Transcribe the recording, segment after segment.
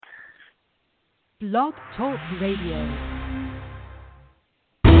Blog Talk Radio.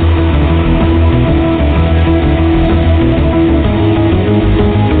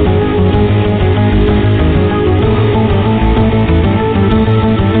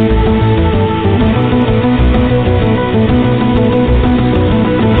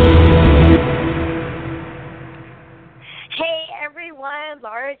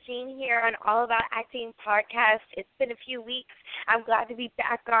 All About Acting podcast. It's been a few weeks. I'm glad to be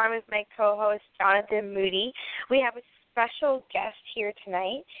back on with my co-host, Jonathan Moody. We have a special guest here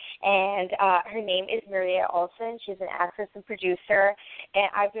tonight, and her name is Maria Olsen. She's an actress and producer, and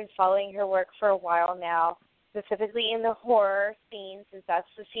I've been following her work for a while now, specifically in the horror scene, since that's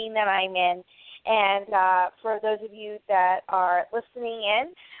the scene that I'm in. And for those of you that are listening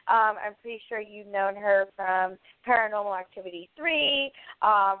in, I'm pretty sure you've known her from Paranormal Activity 3,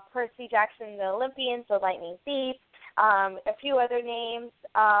 Percy Jackson, The Olympians, The Lightning Thief, a few other names.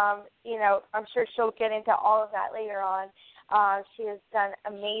 I'm sure she'll get into all of that later on. She has done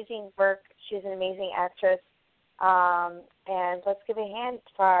amazing work. She's an amazing actress. And let's give a hand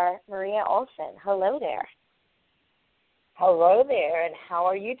for Maria Olsen. Hello there. Hello there, and how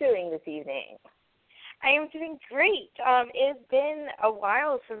are you doing this evening? I am doing great. It's been a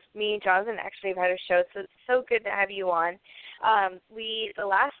while since me and Jonathan actually have had a show, so it's so good to have you on. The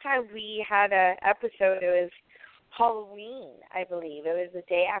last time we had an episode, it was Halloween, I believe. It was the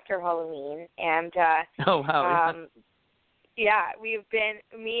day after Halloween, and oh wow. Yeah,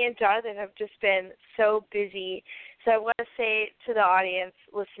 me and Jonathan have just been so busy. So I want to say to the audience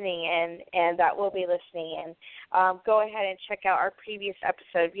listening in and that will be listening in, go ahead and check out our previous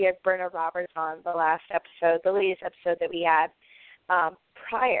episode. We had Bernard Roberts on the last episode, the latest episode that we had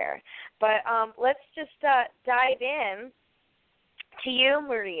prior. But let's just dive in to you,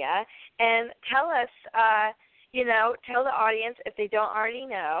 Maria, and tell us, tell the audience, if they don't already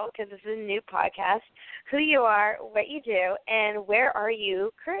know, because this is a new podcast, who you are, what you do, and where are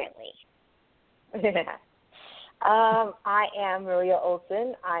you currently? I am Maria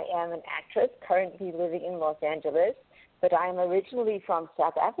Olsen. I am an actress currently living in Los Angeles, but I'm originally from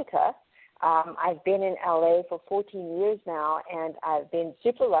South Africa. I've been in LA for 14 years now, and I've been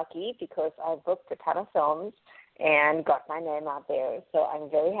super lucky because I've booked a ton of films and got my name out there, so I'm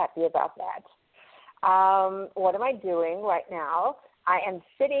very happy about that. What am I doing right now? I am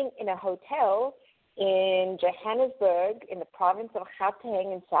sitting in a hotel in Johannesburg in the province of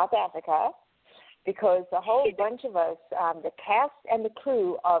Gauteng in South Africa, because a whole bunch of us, the cast and the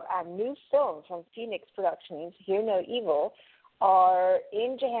crew of our new film from Phoenix Productions, Hear No Evil, are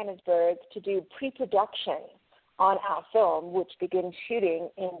in Johannesburg to do pre-production on our film, which begins shooting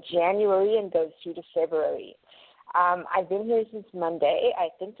in January and goes through to February. I've been here since Monday. I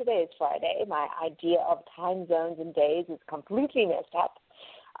think today is Friday. My idea of time zones and days is completely messed up.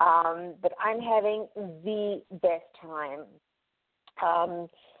 But I'm having the best time.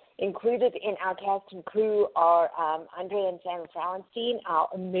 Included in our cast and crew are Andre and Sam Frauenstein, our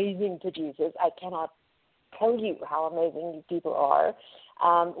amazing producers. I cannot tell you how amazing these people are.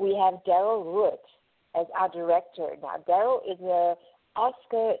 We have Daryl Root as our director. Now, Daryl is an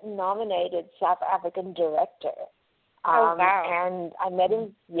Oscar-nominated South African director. Oh, wow. And I met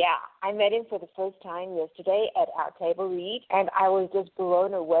him for the first time yesterday at our table read, and I was just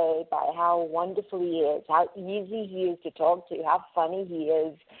blown away by how wonderful he is, how easy he is to talk to, how funny he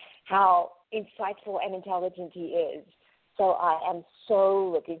is, how insightful and intelligent he is. So I am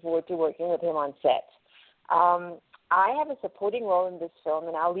so looking forward to working with him on set. I have a supporting role in this film,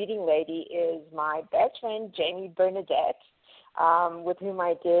 and our leading lady is my best friend, Jamie Bernadette, with whom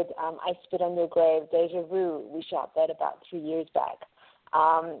I did I Spit on Your Grave, Deja Vu. We shot that about 3 years back.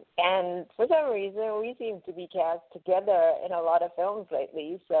 And for some reason, we seem to be cast together in a lot of films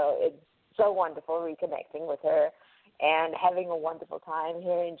lately, so it's so wonderful reconnecting with her and having a wonderful time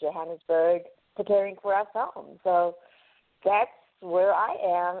here in Johannesburg preparing for our film. So that's where I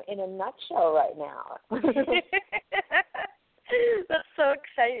am in a nutshell right now. That's so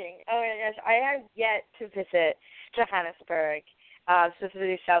exciting. Oh, my gosh. I have yet to visit Johannesburg,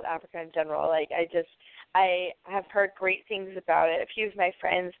 specifically South Africa in general. I have heard great things about it. A few of my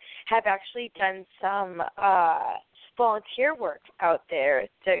friends have actually done some volunteer work out there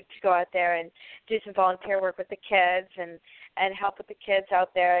to go out there and do some volunteer work with the kids and help with the kids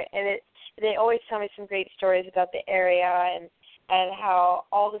out there. And they always tell me some great stories about the area and how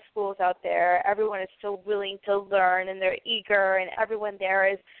all the schools out there, everyone is so willing to learn and they're eager, and everyone there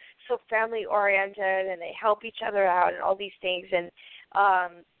is so family oriented and they help each other out and all these things. And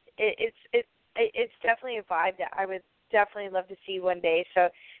it's definitely a vibe that I would definitely love to see one day. So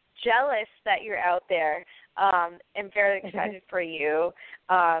jealous that you're out there. am very excited for you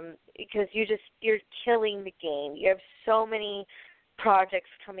because you're killing the game. You have so many projects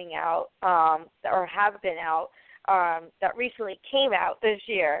coming out or have been out that recently came out this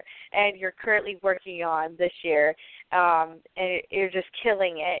year, and you're currently working on this year, and you're just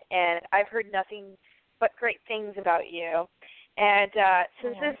killing it. And I've heard nothing but great things about you. And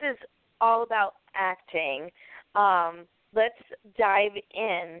since this is all about acting, let's dive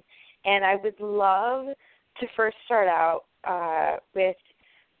in. And I would love to first start out with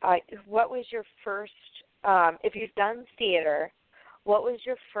what was your first, if you've done theater, what was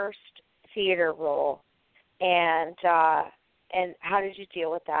your first theater role? And how did you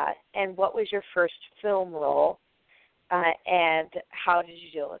deal with that? And what was your first film role? And how did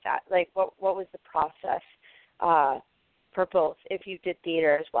you deal with that? Like, what was the process for both, if you did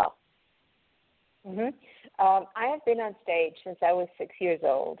theater as well? I have been on stage since I was 6 years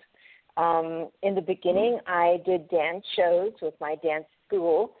old. In the beginning, I did dance shows with my dance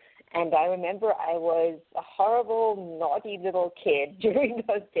school, and I remember I was a horrible, naughty little kid during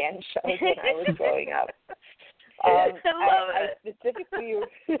those dance shows when I was growing up. I love it. Specifically,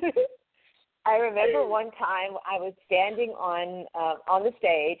 I remember one time I was standing on the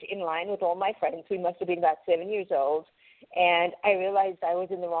stage in line with all my friends. We must have been about 7 years old, and I realized I was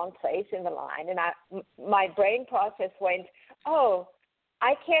in the wrong place in the line, and my brain process went, oh,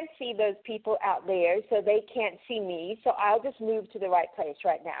 I can't see those people out there, so they can't see me, so I'll just move to the right place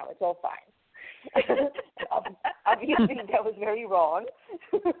right now. It's all fine. Obviously, that was very wrong,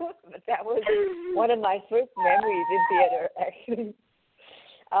 but that was one of my first memories in theater, actually.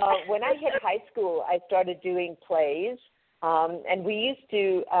 When I hit high school, I started doing plays, and we used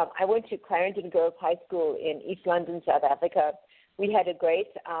to, I went to Clarendon Grove High School in East London, South Africa. We had a great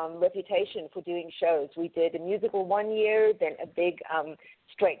reputation for doing shows. We did a musical one year, then a big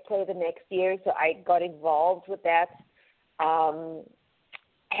straight play the next year, so I got involved with that.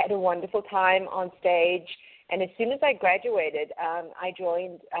 Had a wonderful time on stage, and as soon as I graduated, I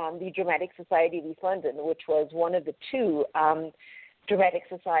joined the Dramatic Society of East London, which was one of the two dramatic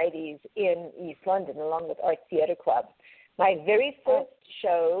societies in East London, along with Arts Theatre Club. My very first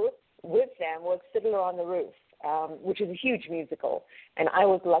show with them was Fiddler on the Roof, which is a huge musical, and I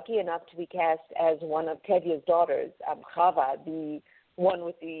was lucky enough to be cast as one of Tevye's daughters, Chava, the one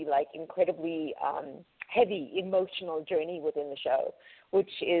with the incredibly heavy emotional journey within the show, which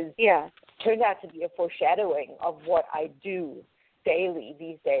is turned out to be a foreshadowing of what I do daily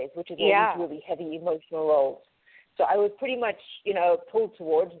these days, which is always really heavy emotional roles. So I was pretty much, pulled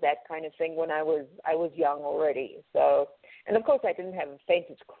towards that kind of thing when I was young already. So, and of course I didn't have the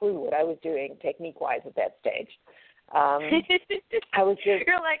faintest clue what I was doing technique-wise at that stage. I was just...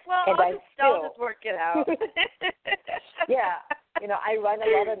 You're like, well, I'll just work it out. Yeah. I run a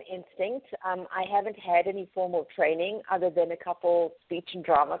lot on instinct. I haven't had any formal training other than a couple speech and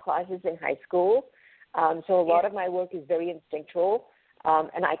drama classes in high school. So a lot of my work is very instinctual,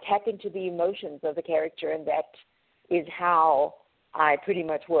 and I tap into the emotions of the character, and that is how I pretty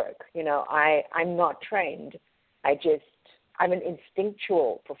much work. I'm not trained. I'm an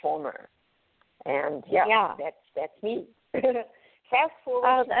instinctual performer. And that's me. Fast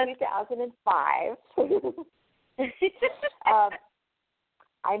forward to 2005.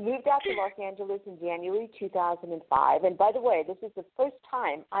 I moved out to Los Angeles in January 2005. And by the way, this is the first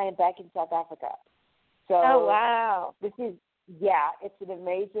time I am back in South Africa. So wow. This is, it's an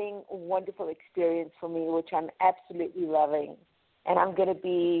amazing, wonderful experience for me, which I'm absolutely loving. And I'm going to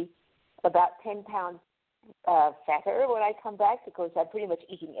be about 10 pounds fatter when I come back because I'm pretty much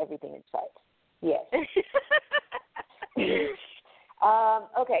eating everything in sight. Yes.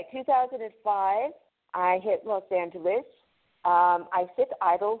 Okay, 2005, I hit Los Angeles. I sit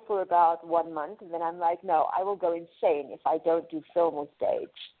idle for about 1 month, and then I'm like, no, I will go insane if I don't do film or stage,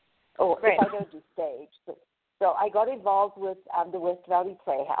 or if I don't do stage. So I got involved with the West Valley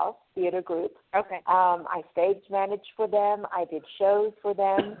Playhouse Theater Group. Okay. I stage managed for them. I did shows for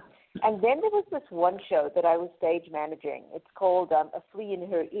them. And then there was this one show that I was stage managing. It's called A Flea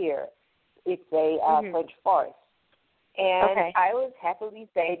in Her Ear. It's a French farce. And I was happily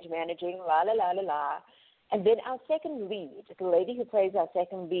stage managing, la, la, la, la, la. And then our second lead, the lady who plays our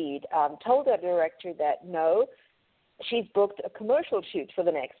second lead, told our director that, no, she's booked a commercial shoot for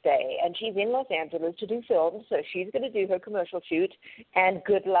the next day, and she's in Los Angeles to do film, so she's going to do her commercial shoot, and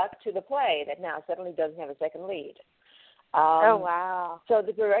good luck to the play that now suddenly doesn't have a second lead. Oh, wow. So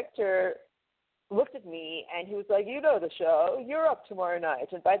the director looked at me, and he was like, you know the show. You're up tomorrow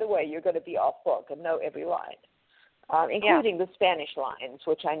night. And by the way, you're going to be off book and know every line, including the Spanish lines,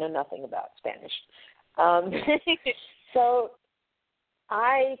 which I know nothing about Spanish. So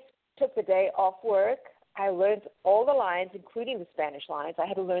I took the day off work. I learned all the lines, including the Spanish lines. I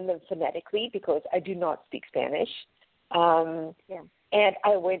had to learn them phonetically because I do not speak Spanish. And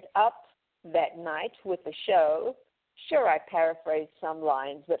I went up that night with the show. Sure, I paraphrased some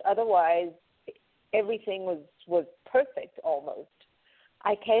lines, but otherwise everything was perfect almost.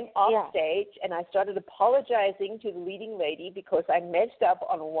 I came off stage and I started apologizing to the leading lady because I messed up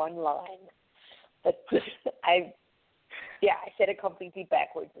on one line. But I said it completely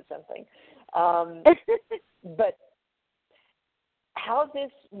backwards or something. But how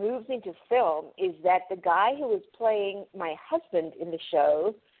this moves into film is that the guy who was playing my husband in the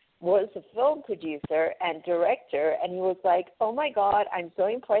show was a film producer and director, and he was like, oh, my God, I'm so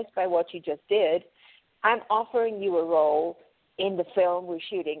impressed by what you just did. I'm offering you a role in the film we're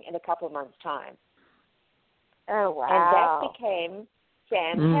shooting in a couple of months' time. Oh, wow. And that became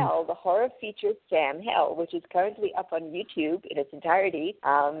Sam Hell, the horror feature Sam Hell, which is currently up on YouTube in its entirety.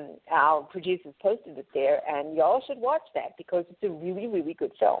 Our producers posted it there, and y'all should watch that because it's a really, really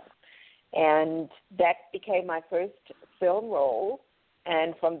good film. And that became my first film role.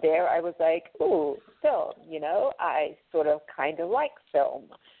 And from there, I was like, ooh, film, I sort of kind of like film.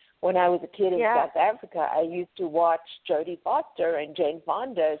 When I was a kid in South Africa, I used to watch Jodie Foster and Jane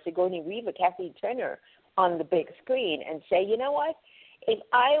Fonda, Sigourney Weaver, Kathleen Turner on the big screen and say, you know what? If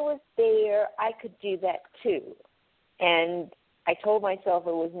I was there, I could do that too. And I told myself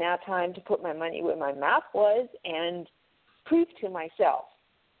it was now time to put my money where my mouth was and prove to myself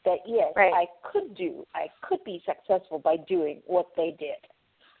that, yes, I could be successful by doing what they did.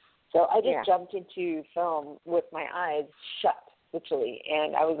 So I just jumped into film with my eyes shut, literally.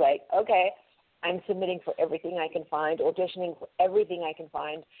 And I was like, okay, I'm submitting for everything I can find, auditioning for everything I can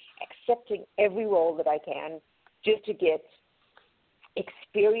find, accepting every role that I can just to get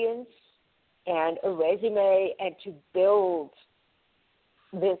experience and a resume and to build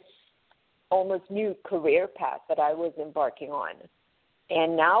this almost new career path that I was embarking on.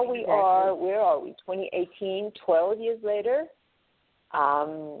 And now we are, where are we, 2018, 12 years later,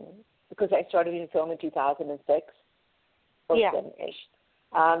 because I started in film in 2006, or 7-ish.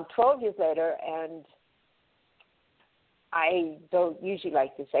 12 years later, and I don't usually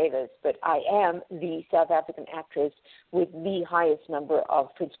like to say this, but I am the South African actress with the highest number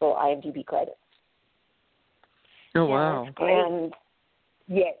of principal IMDb credits. Oh, wow. And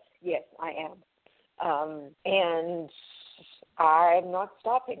yes, I am. And I'm not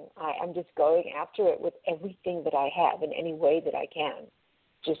stopping. I'm just going after it with everything that I have in any way that I can,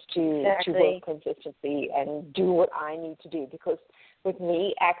 just to work consistently and do what I need to do. Because with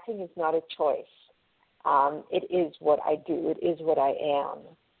me, acting is not a choice. It is what I do. It is what I am.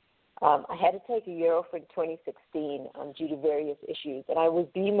 I had to take a year off in 2016 due to various issues, and I was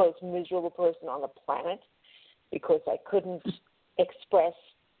the most miserable person on the planet because I couldn't express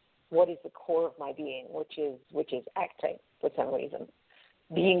what is the core of my being, which is acting for some reason,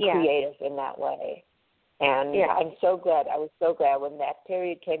 being creative in that way. And I'm so glad. I was so glad when that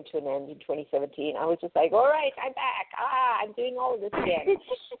period came to an end in 2017. I was just like, all right, I'm back. I'm doing all of this again.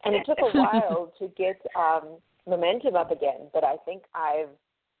 And it took a while to get momentum up again, but I think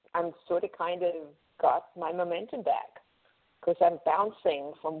I'm sort of kind of got my momentum back because I'm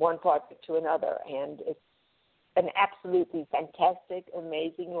bouncing from one project to another, and it's an absolutely fantastic,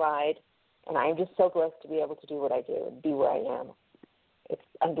 amazing ride, and I'm just so blessed to be able to do what I do and be where I am. It's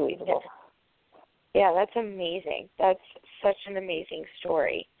unbelievable. Yeah, that's amazing. That's such an amazing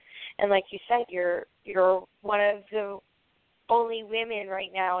story. And like you said, you're one of the only women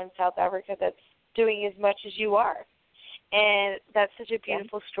right now in South Africa that's doing as much as you are. And that's such a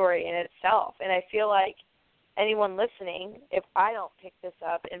beautiful story in itself. And I feel like anyone listening, if I don't pick this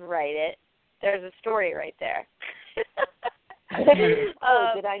up and write it, there's a story right there.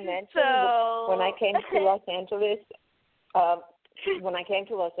 Did I mention when I came to Los Angeles,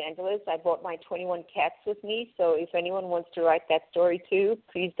 I brought my 21 cats with me. So if anyone wants to write that story too,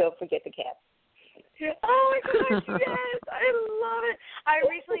 please don't forget the cats. Oh my gosh, yes, I love it. I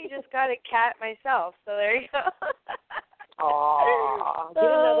recently just got a cat myself, so there you go. Aw, get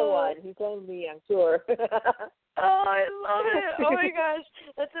another one. He's on me, I'm sure. Oh, I love it. Oh my gosh,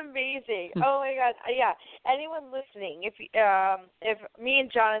 that's amazing. Oh my God, yeah. Anyone listening, if me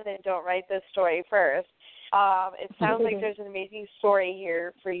and Jonathan don't write this story first, it sounds like there's an amazing story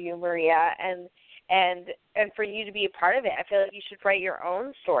here for you, Maria, and for you to be a part of it. I feel like you should write your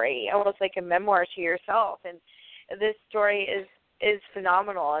own story, almost like a memoir to yourself. And this story is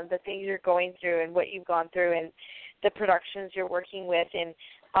phenomenal, and the things you're going through and what you've gone through and the productions you're working with. And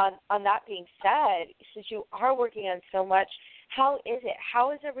on that being said, since you are working on so much, how is it?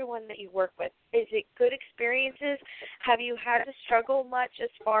 How is everyone that you work with? Is it good experiences? Have you had to struggle much as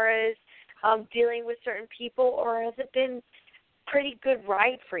far as dealing with certain people, or has it been pretty good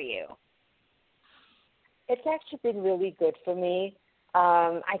ride for you? It's actually been really good for me.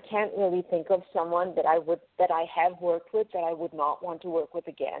 I can't really think of someone that I have worked with that I would not want to work with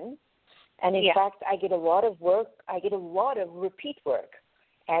again. And in fact, I get a lot of repeat work.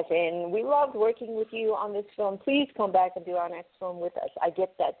 As in, we loved working with you on this film. Please come back and do our next film with us. I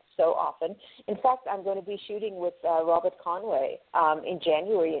get that so often. In fact, I'm going to be shooting with Robert Conway in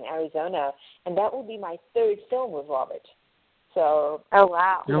January in Arizona, and that will be my third film with Robert. So. Oh,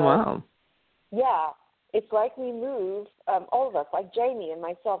 wow. Oh, wow. Yeah. It's like we move, all of us, like Jamie and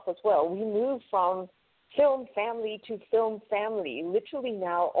myself as well, we move from film family to film family, literally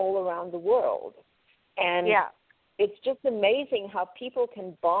now all around the world. And it's just amazing how people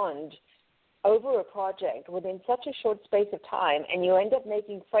can bond over a project within such a short space of time, and you end up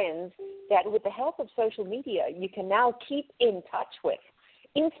making friends that with the help of social media, you can now keep in touch with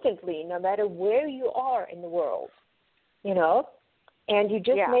instantly, no matter where you are in the world, you know? And you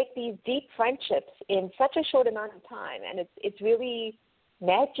just make these deep friendships in such a short amount of time, and it's really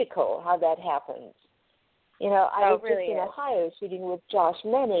magical how that happens. You know, I was just in Ohio shooting with Josh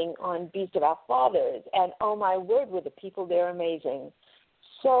Menning on Beast of Our Fathers, and oh my word, were the people there amazing.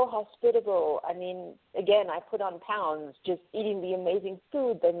 So hospitable. I mean, again, I put on pounds just eating the amazing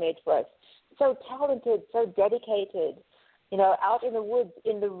food they made for us. So talented, so dedicated. You know, out in the woods,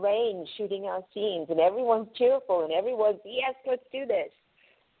 in the rain, shooting our scenes, and everyone's cheerful, and everyone's, yes, let's do this.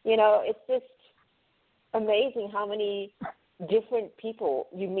 You know, it's just amazing how many different people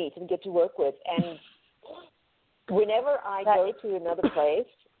you meet and get to work with. And whenever I go to another place,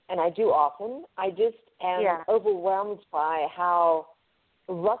 and I do often, I just am overwhelmed by how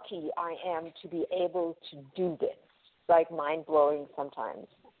lucky I am to be able to do this. It's like mind-blowing sometimes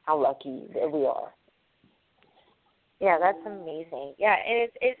how lucky we are. Yeah, that's amazing. Yeah, and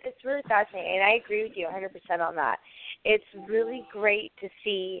it's really fascinating, and I agree with you 100% on that. It's really great to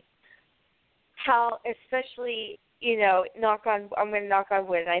see how, especially, you know, I'm going to knock on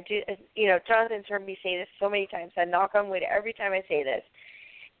wood, and I do, you know, Jonathan's heard me say this so many times, I knock on wood every time I say this.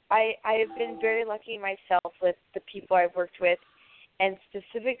 I've been very lucky myself with the people I've worked with, and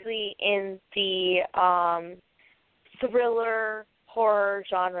specifically in the thriller horror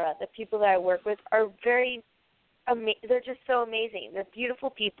genre. The people that I work with are they're just so amazing. They're beautiful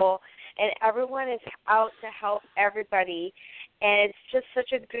people, and everyone is out to help everybody, and it's just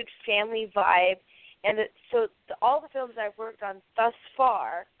such a good family vibe. And all the films I've worked on thus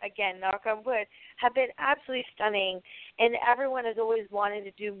far, again, knock on wood, have been absolutely stunning, and everyone has always wanted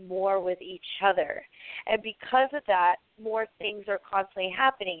to do more with each other. And because of that, more things are constantly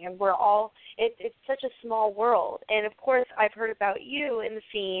happening, and we're all, it's such a small world. And, of course, I've heard about you in the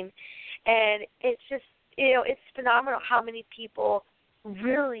scene, and it's just, you know, it's phenomenal how many people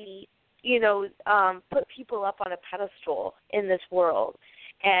really, you know, put people up on a pedestal in this world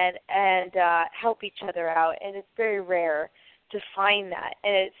and help each other out. And it's very rare to find that.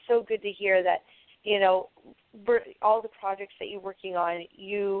 And it's so good to hear that, you know, all the projects that you're working on,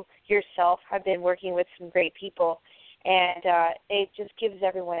 you yourself have been working with some great people. And it just gives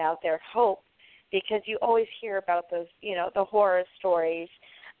everyone out there hope, because you always hear about those, you know, the horror stories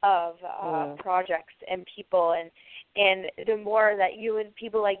of projects and people, and the more that you and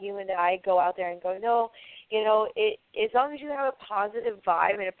people like you and I go out there and go, no, you know, as long as you have a positive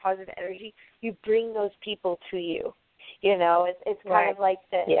vibe and a positive energy, you bring those people to you. You know, it's kind of like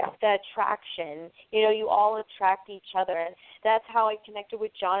the attraction. You know, you all attract each other, and that's how I connected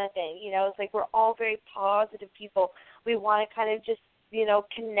with Jonathan. You know, it's like we're all very positive people. We want to kind of just, you know,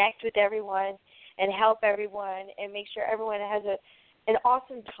 connect with everyone and help everyone and make sure everyone has an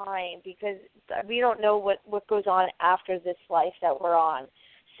awesome time, because we don't know what goes on after this life that we're on.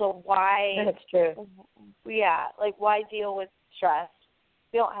 So why? That's true. Yeah, like why deal with stress?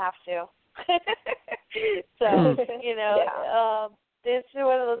 We don't have to. So you know, this is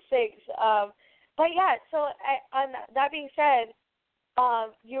one of those things. But yeah, so on that being said,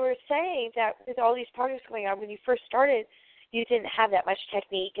 you were saying that with all these projects going on, when you first started, you didn't have that much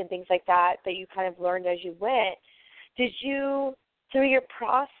technique and things like that you kind of learned as you went. Did you, through your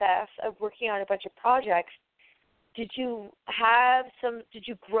process of working on a bunch of projects, did you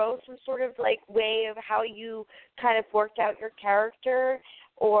grow some sort of like way of how you kind of worked out your character,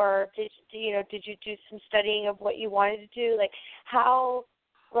 or did you do some studying of what you wanted to do? Like how,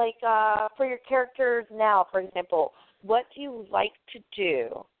 like for your characters now, for example, what do you like to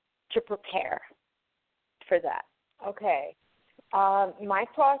do to prepare for that? Okay. My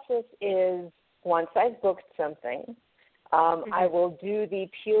process is, once I've booked something, I will do the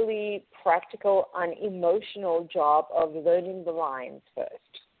purely practical, unemotional job of learning the lines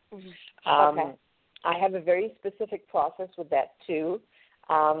first. Okay. I have a very specific process with that too.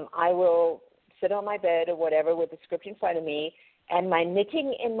 I will sit on my bed or whatever with the script in front of me and my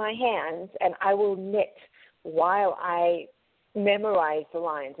knitting in my hands, and I will knit while I memorize the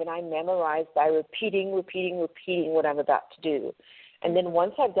lines. And I memorize by repeating what I'm about to do. And then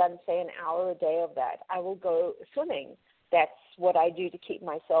once I've done, say, an hour a day of that, I will go swimming. That's what I do to keep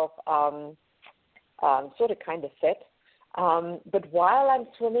myself sort of kind of fit. But while I'm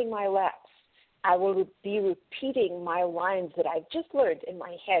swimming my laps, I will be repeating my lines that I've just learned in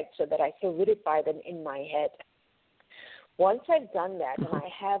my head so that I solidify them in my head. Once I've done that and I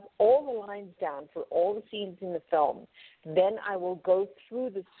have all the lines down for all the scenes in the film, then I will go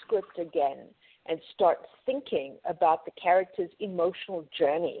through the script again and start thinking about the character's emotional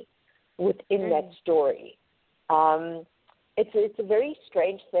journey within that story. It's a very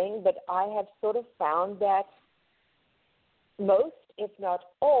strange thing, but I have sort of found that most, if not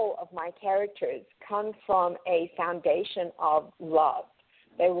all, of my characters come from a foundation of love.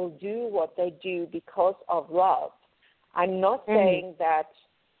 They will do what they do because of love. I'm not saying that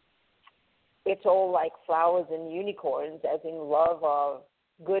it's all like flowers and unicorns, as in love of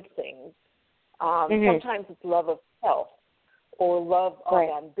good things. Sometimes it's love of self or love of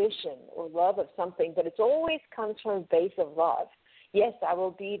ambition or love of something, but it always comes from a base of love. Yes, I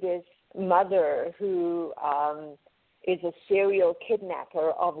will be this mother who is a serial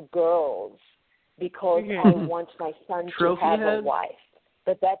kidnapper of girls because I want my son to have a wife.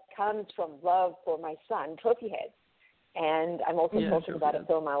 But that comes from love for my son, Trophy Head. And I'm also talking about a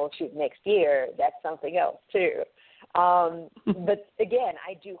film I will shoot next year. That's something else, too. But, again,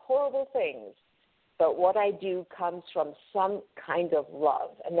 I do horrible things, but what I do comes from some kind of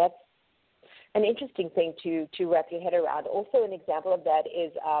love. And that's an interesting thing to wrap your head around. Also, an example of that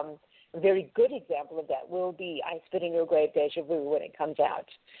is a very good example of that will be I Spit in Your Grave, Deja Vu, when it comes out.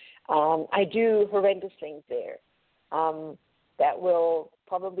 I do horrendous things there that will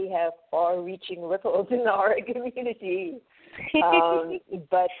probably have far-reaching ripples in the horror community.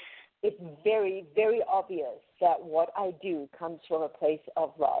 But it's very, very obvious that what I do comes from a place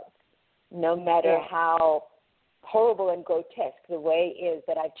of love, no matter how horrible and grotesque the way is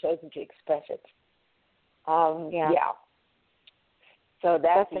that I've chosen to express it. So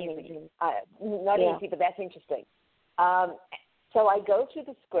that's easy. Not easy, but that's interesting. So I go through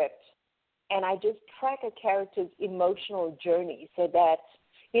the script, and I just track a character's emotional journey so that,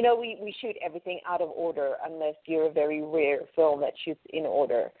 you know, we shoot everything out of order unless you're a very rare film that shoots in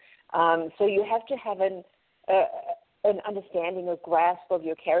order. So you have to have an understanding or grasp of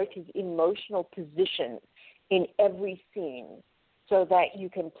your character's emotional position in every scene so that you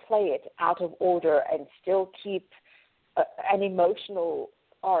can play it out of order and still keep an emotional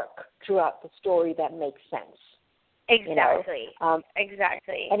arc throughout the story that makes sense. Exactly. You know?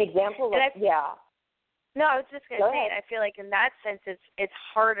 Exactly. An example of, No, I was just going to say, ahead. I feel like in that sense it's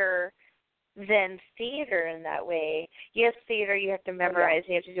harder than theater in that way. Yes, theater, you have to memorize,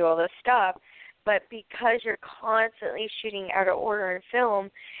 you have to do all this stuff, but because you're constantly shooting out of order in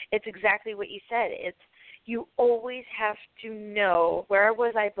film, it's exactly what you said. It's you always have to know, where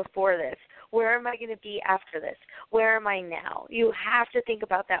was I before this? Where am I going to be after this? Where am I now? You have to think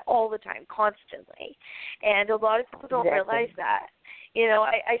about that all the time, constantly. And a lot of people don't realize that. You know,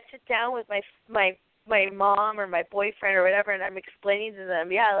 I sit down with my mom or my boyfriend or whatever, and I'm explaining to them,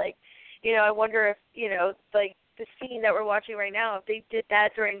 like, you know, I wonder if, you know, like the scene that we're watching right now, if they did that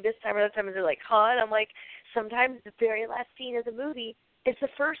during this time or that time, and they're like, huh? And I'm like, sometimes the very last scene of the movie is the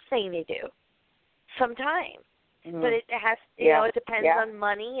first thing they do. Sometimes. But it has, you know, it depends on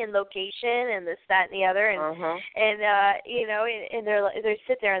money and location and this, that, and the other, and you know, and they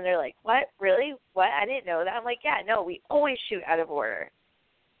sit there and they're like, what, really? What? I didn't know that. I'm like, no, we always shoot out of order.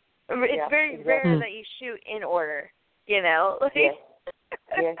 It's very rare that you shoot in order, you know. Yes.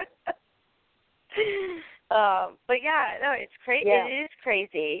 But no, it's crazy. Yeah. It is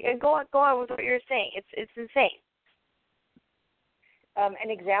crazy. And go on with what you're saying. It's insane.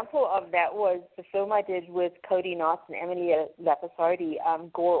 An example of that was the film I did with Cody Knotts and Emilia Lapasardi,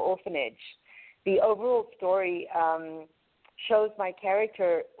 Gore Orphanage. The overall story shows my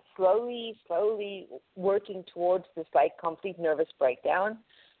character slowly working towards this like complete nervous breakdown,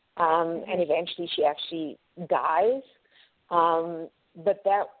 and eventually she actually dies. But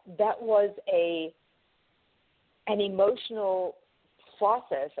that was an emotional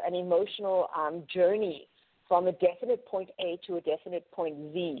process, an emotional journey from a definite point A to a definite point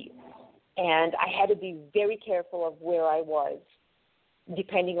Z. And I had to be very careful of where I was,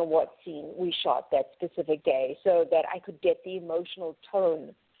 depending on what scene we shot that specific day, so that I could get the emotional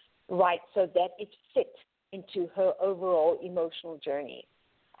tone right so that it fit into her overall emotional journey.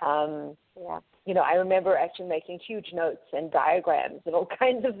 Yeah. You know, I remember actually making huge notes and diagrams and all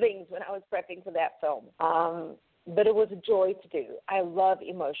kinds of things when I was prepping for that film. But it was a joy to do. I love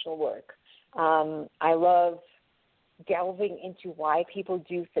emotional work. I love delving into why people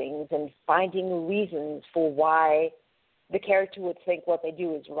do things and finding reasons for why the character would think what they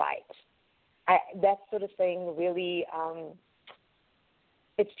do is right. That sort of thing really,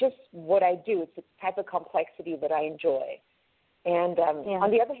 it's just what I do. It's the type of complexity that I enjoy. And on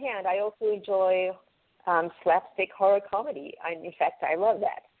the other hand, I also enjoy slapstick horror comedy. In fact, I love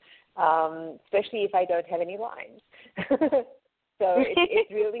that, especially if I don't have any lines. So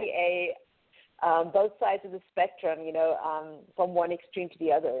it's really both sides of the spectrum, you know, from one extreme to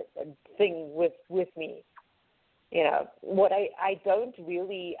the other thing with me. You know, what I don't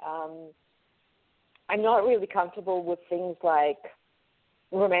really, I'm not really comfortable with things like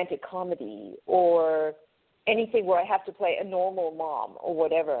romantic comedy or anything where I have to play a normal mom or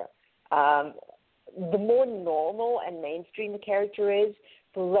whatever. The more normal and mainstream the character is,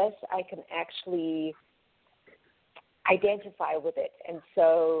 the less I can actually identify with it. And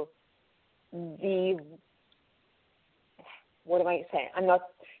so what am I saying? I'm not,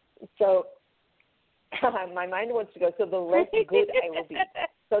 so my mind wants to go, so the less good I will be,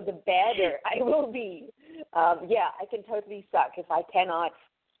 so the badder I will be. I can totally suck if I cannot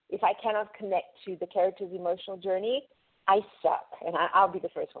connect to the character's emotional journey. I suck, and I'll be the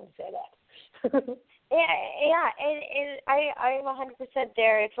first one to say that. and I'm 100%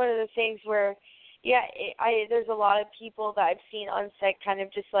 there. It's one of those things where, there's a lot of people that I've seen on set kind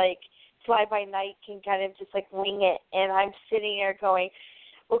of just like fly by night, can kind of just like wing it, and I'm sitting there going,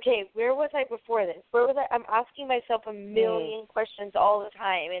 okay, where was I before this? Where was I? I'm asking myself a million questions all the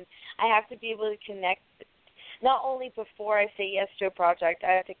time, and I have to be able to connect. Not only before I say yes to a project,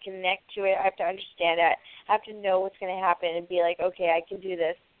 I have to connect to it. I have to understand it. I have to know what's going to happen and be like, okay, I can do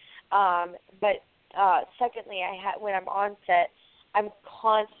this. But secondly, when I'm on set, I'm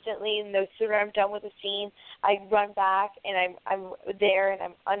constantly, no sooner I'm done with a scene, I run back and I'm there and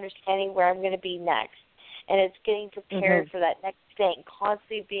I'm understanding where I'm going to be next. And it's getting prepared for that next thing,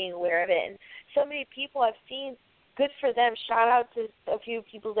 constantly being aware of it. And so many people I've seen, good for them. Shout out to a few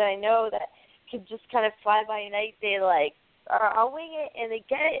people that I know that can just kind of fly by night. They like, I'll wing it, and they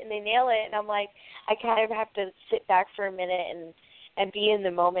get it, and they nail it. And I'm like, I kind of have to sit back for a minute and be in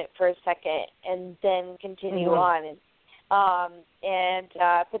the moment for a second, and then continue on.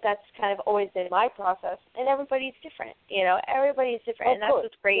 But that's kind of always been my process. And everybody's different, you know. Everybody's different, and that's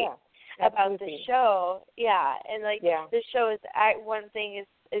what's great about the show. And like the show is one thing is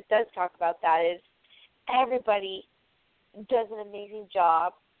it does talk about that is everybody does an amazing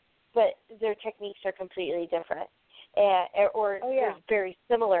job, but their techniques are completely different, or very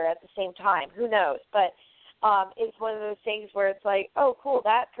similar at the same time. Who knows? But it's one of those things where it's like, oh, cool,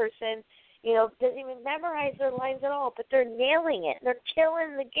 that person, you know, doesn't even memorize their lines at all, but they're nailing it. They're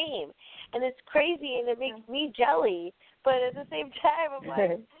killing the game, and it's crazy, and it makes me jelly. But at the same time, I'm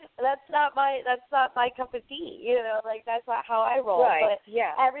like, that's not my cup of tea. You know, like that's not how I roll. Right. But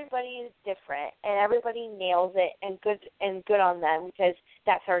everybody is different, and everybody nails it, and good on them, because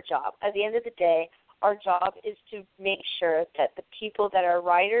that's our job. At the end of the day, our job is to make sure that the people that are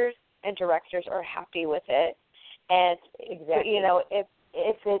writers and directors are happy with it. And you know, if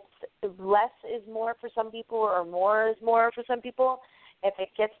it's less is more for some people or more is more for some people, if it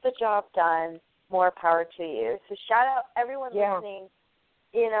gets the job done, more power to you. So shout out everyone listening.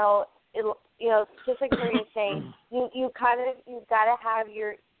 You know, just like Maria's saying, you've got to have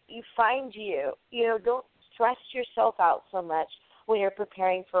you find you. You know, don't stress yourself out so much when you're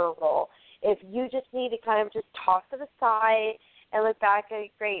preparing for a role. If you just need to kind of just toss to the side and look back at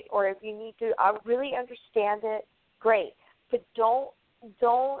it, great. Or if you need to really understand it, great. But don't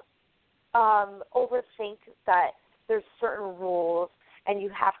overthink that there's certain rules and you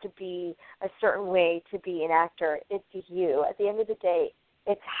have to be a certain way to be an actor. It's you. At the end of the day,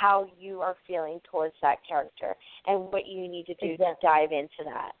 it's how you are feeling towards that character and what you need to do to dive into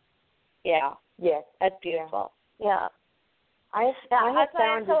that. Yeah. Yes. That's beautiful. Yeah. I have found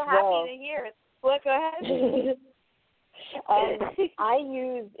I'm so happy well. to hear it. Well, go ahead. I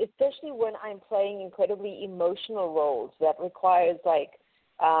use, especially when I'm playing incredibly emotional roles that requires like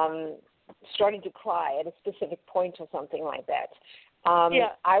starting to cry at a specific point or something like that.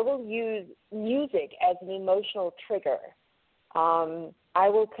 I will use music as an emotional trigger. I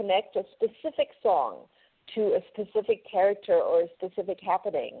will connect a specific song to a specific character or a specific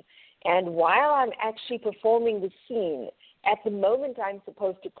happening. And while I'm actually performing the scene, at the moment I'm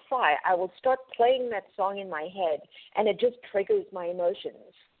supposed to cry, I will start playing that song in my head, and it just triggers my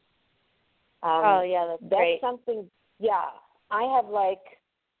emotions. That's great. Something, I have like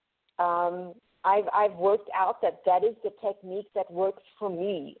I've worked out that is the technique that works for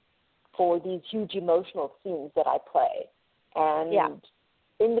me for these huge emotional scenes that I play. And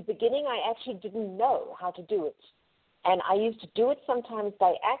in the beginning, I actually didn't know how to do it. And I used to do it sometimes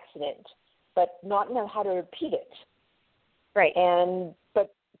by accident, but not know how to repeat it. Right.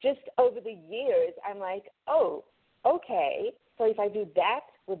 But just over the years, I'm like, oh, okay. So if I do that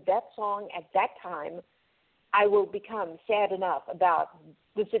with that song at that time, I will become sad enough about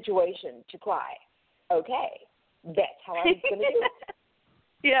the situation to cry. Okay, that's how I'm going to do it.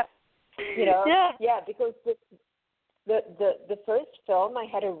 Yeah. You know? Yeah, because the first film, I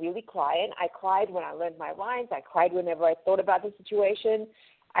had to really cry, and I cried when I learned my lines. I cried whenever I thought about the situation.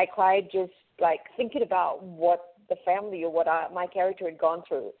 I cried just like thinking about what the family or what my character had gone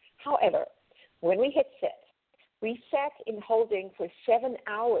through. However, when we hit set, we sat in holding for 7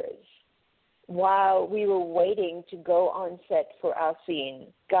 hours while we were waiting to go on set for our scene.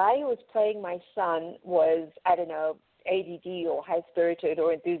 Guy who was playing my son was, I don't know, ADD or high-spirited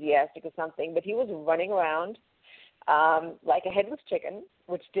or enthusiastic or something, but he was running around like a headless chicken,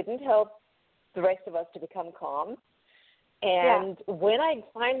 which didn't help the rest of us to become calm. And when I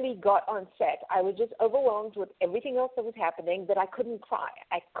finally got on set, I was just overwhelmed with everything else that was happening that I couldn't cry.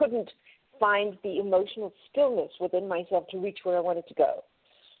 I couldn't find the emotional stillness within myself to reach where I wanted to go.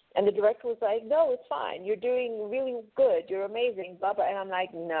 And the director was like, no, it's fine. You're doing really good. You're amazing, blah, blah. And I'm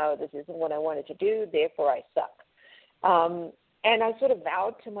like, no, this isn't what I wanted to do, therefore I suck. And I sort of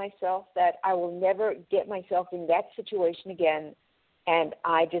vowed to myself that I will never get myself in that situation again, and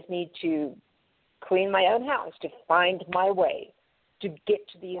I just need to clean my own house to find my way to get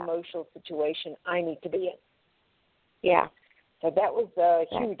to the emotional situation I need to be in. Yeah. So that was a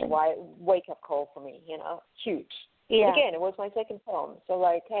huge wake-up call for me, you know, huge. Yeah. And again, it was my second film, so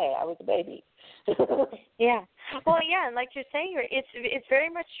like, hey, I was a baby. Yeah. Well, yeah, and like you're saying, it's very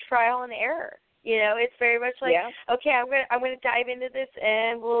much trial and error. You know, it's very much like, okay, I'm gonna dive into this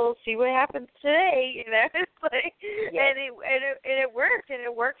and we'll see what happens today. You know, it's like, and it worked, and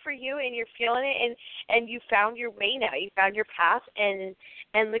it worked for you, and you're feeling it, and you found your way now. You found your path, and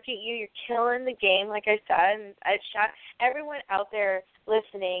look at you, you're killing the game. Like I said, and I shot everyone out there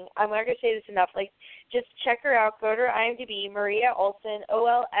listening. I'm not gonna say this enough. Like, just check her out. Go to her IMDb, Maria Olsen,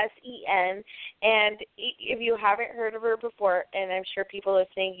 Olsen. And if you haven't heard of her before, and I'm sure people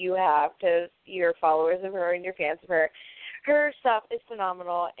listening, you have, because you're followers of her and you're fans of her. Her stuff is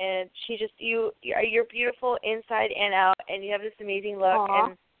phenomenal, and you're beautiful inside and out, and you have this amazing look.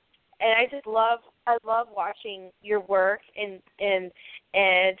 And I love watching your work, and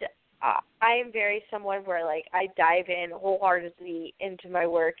I am very someone where, like, I dive in wholeheartedly into my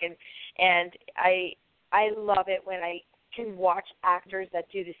work, and I love it when I can watch actors that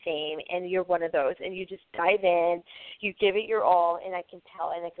do the same, and you're one of those, and you just dive in, you give it your all, and I can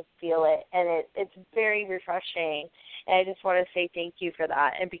tell and I can feel it, and it's very refreshing, and I just want to say thank you for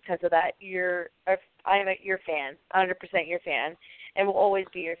that, and because of that, I'm your fan, 100% your fan, and will always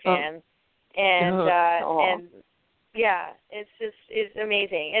be your fan, and yeah, it's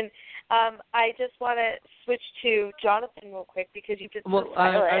amazing, and I just want to switch to Jonathan real quick because you've been so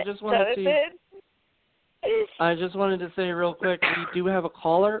silent. I just wanted to say real quick, we do have a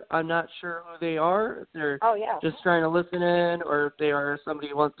caller. I'm not sure who they are, if they're just trying to listen in, or if they are somebody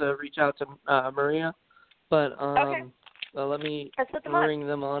who wants to reach out to Maria. But let me bring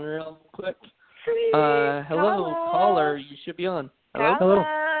them on real quick. Hello, caller. You should be on. Hello.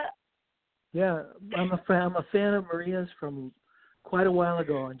 Yeah, I'm a fan of Maria's from quite a while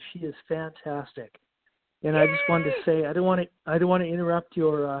ago, and she is fantastic. And I just wanted to say, I don't want to interrupt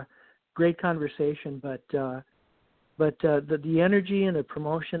your great conversation, but the energy and the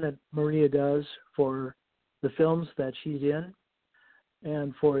promotion that Maria does for the films that she's in,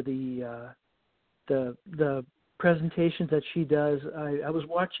 and for the presentations that she does, I was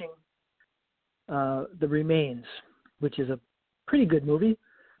watching The Remains, which is a pretty good movie,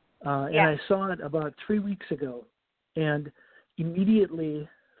 and I saw it about 3 weeks ago, and immediately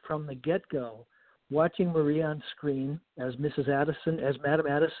from the get-go, watching Maria on screen as Madam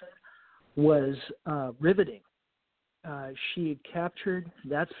Addison, was riveting. She captured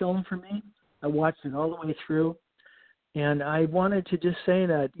that film for me. I watched it all the way through, and I wanted to just say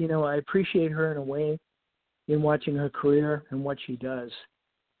that, you know, I appreciate her in a way in watching her career and what she does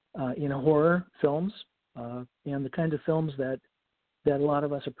in horror films and the kind of films that a lot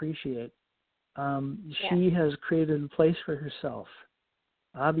of us appreciate. She has created a place for herself,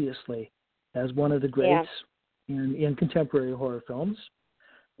 obviously, as one of the greats in contemporary horror films.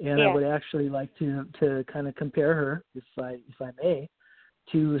 And I would actually like to kind of compare her, if I may,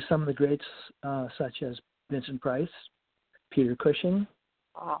 to some of the greats such as Vincent Price, Peter Cushing,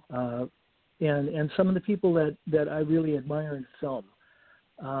 and some of the people that I really admire in film.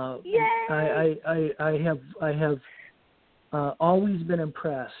 Yay! I have always been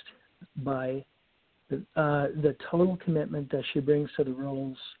impressed by the total commitment that she brings to the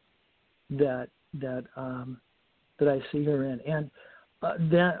roles that I see her in, and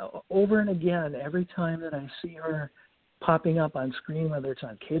that over and again, every time that I see her popping up on screen, whether it's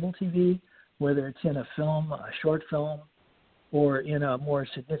on cable TV, whether it's in a film, a short film, or in a more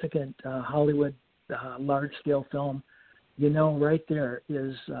significant Hollywood large-scale film, right there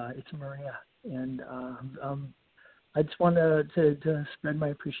is it's Maria, and I just want to spread my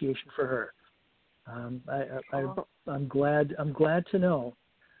appreciation for her. I'm glad to know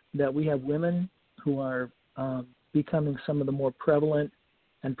that we have women who are becoming some of the more prevalent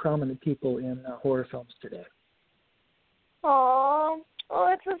and prominent people in horror films today. Oh,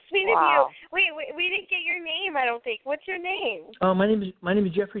 that's so sweet of you. Wait, we didn't get your name, I don't think. What's your name? Oh, my name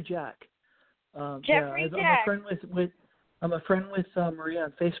is Jeffrey Jack. Jeffrey Jack. I'm a friend with Maria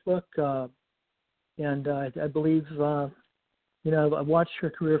on Facebook, and I believe I've watched her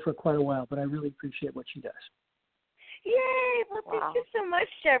career for quite a while, but I really appreciate what she does. Yay! Well, thank you so much,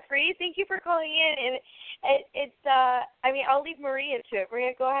 Jeffrey. Thank you for calling in. And I'll leave Maria to it.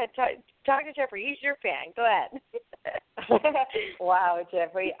 Maria, go ahead. Talk to Jeffrey. He's your fan. Go ahead. Wow,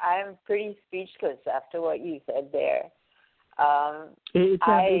 Jeffrey, I'm pretty speechless after what you said there.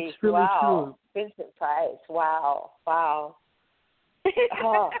 It's really true. Vincent Price. Wow. Oh.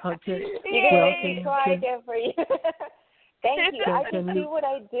 Okay. You made me cry, Jeffrey. Thank you. I can do what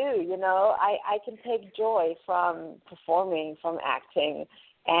I do, I can take joy from performing, from acting,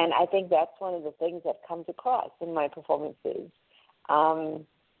 and I think that's one of the things that comes across in my performances.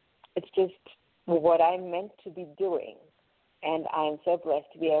 It's just what I'm meant to be doing, and I'm so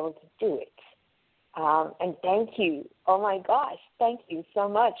blessed to be able to do it. And thank you. Oh, my gosh, thank you so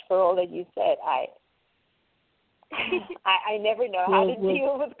much for all that you said. I never know how to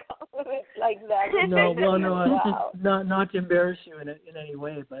deal with compliments like that. Not to embarrass you in any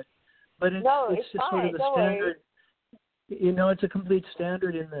way, but it's just fine. sort of the Don't standard. Worry. It's a complete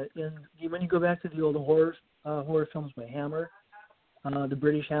standard when you go back to the old horror films by Hammer, the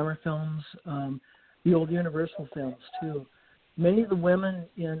British Hammer films, the old Universal films too. Many of the women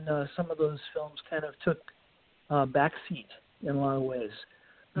in some of those films kind of took backseat in a lot of ways.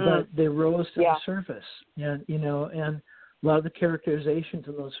 But they rose to the surface, and a lot of the characterizations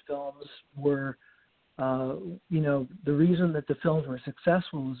in those films were, the reason that the films were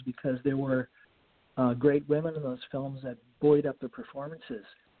successful was because there were great women in those films that buoyed up the performances.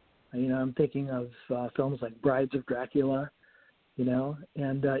 I'm thinking of films like Brides of Dracula,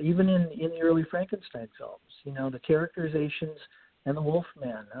 and even in the early Frankenstein films, the characterizations and the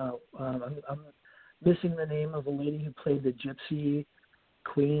Wolfman. I'm missing the name of a lady who played the gypsy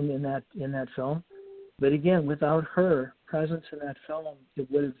queen in that film, but again, without her presence in that film, it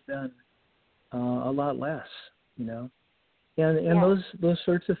would have been a lot less, and those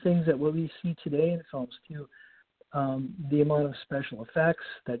sorts of things that we see today in films too. The amount of special effects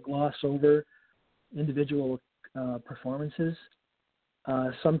that gloss over individual performances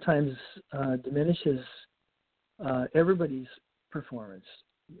sometimes diminishes everybody's performance,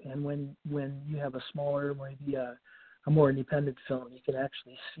 and when you have a smaller, maybe a more independent film, you can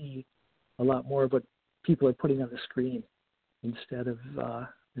actually see a lot more of what people are putting on the screen instead of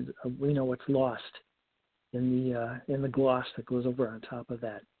what's lost in the gloss that goes over on top of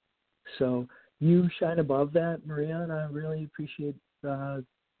that. So you shine above that, Maria, and I really appreciate that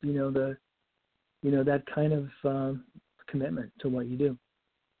kind of commitment to what you do.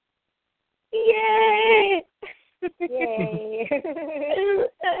 Yay! Yay!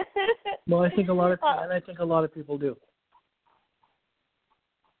 Well, I think a lot of people do.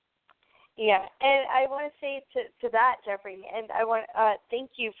 Yeah, and I want to say to that, Jeffrey, and I want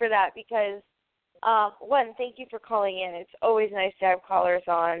thank you for that because, one, thank you for calling in. It's always nice to have callers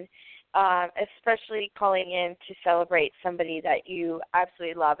on, especially calling in to celebrate somebody that you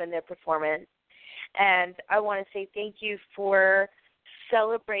absolutely love in their performance. And I want to say thank you for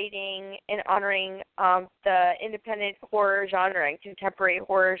celebrating and honoring the independent horror genre and contemporary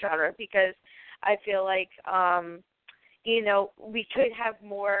horror genre because I feel like, we could have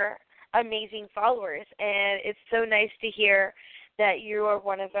more amazing followers, and it's so nice to hear that you are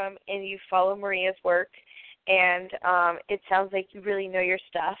one of them and you follow Maria's work, and it sounds like you really know your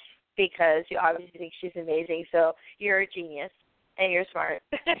stuff because you obviously think she's amazing, so you're a genius and you're smart.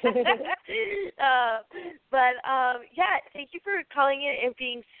 Thank you for calling in and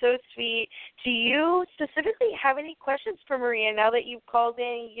being so sweet. Do you specifically have any questions for Maria now that you've called in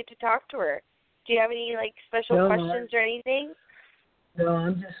and you get to talk to her? Do you have any special questions or anything? No,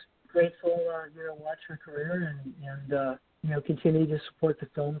 I'm just grateful, watch her career and continue to support the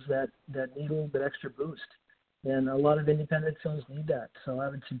films that need a little bit extra boost. And a lot of independent films need that. So I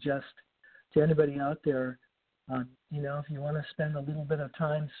would suggest to anybody out there, if you want to spend a little bit of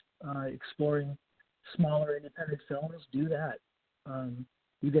time exploring smaller independent films, do that.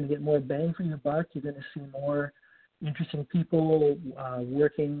 You're going to get more bang for your buck. You're going to see more interesting people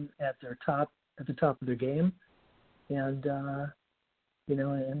working at the top of their game, and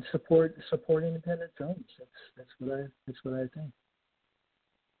and support independent films. That's what I think.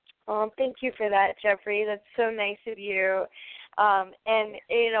 Thank you for that, Jeffrey. That's so nice of you. And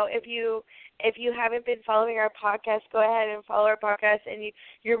if you haven't been following our podcast, go ahead and follow our podcast, and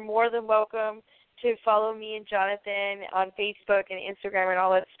you're more than welcome to follow me and Jonathan on Facebook and Instagram and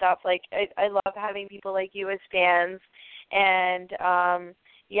all that stuff. Like I love having people like you as fans, and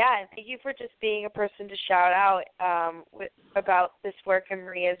thank you for just being a person to shout out about this work and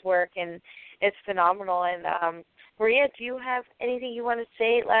Maria's work, and it's phenomenal. And Maria, do you have anything you want to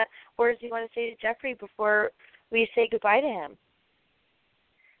say, words you want to say to Jeffrey before we say goodbye to him?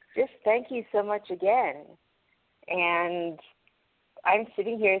 Just thank you so much again. And I'm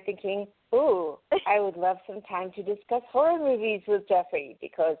sitting here thinking, ooh, I would love some time to discuss horror movies with Jeffrey,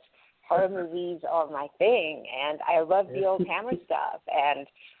 because horror movies are my thing, and I love the old Hammer stuff, and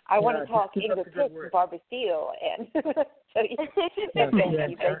I want to talk Ingrid Pitt and Barbara Steele, and so thank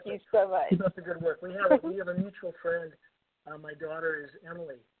you so much. Keep up the good work. We have a mutual friend. My daughter is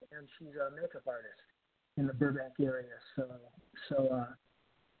Emily, and she's a makeup artist in the Burbank area. So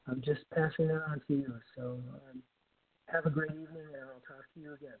I'm just passing that on to you. So have a great evening, and I'll talk to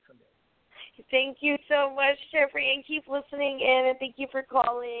you again someday. Thank you so much, Jeffrey, and keep listening in, and thank you for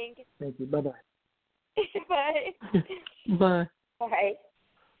calling. Thank you. Bye-bye. Bye. Bye. Bye.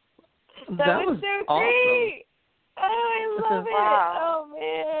 That was so awesome. Great. Oh, I love it. Wow. Oh,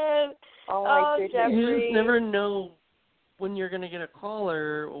 man. Oh, my goodness. Jeffrey. You just never know when you're going to get a call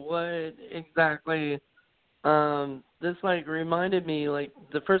or what exactly. This, reminded me,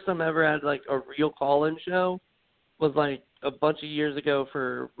 the first time I ever had, a real call-in show was, a bunch of years ago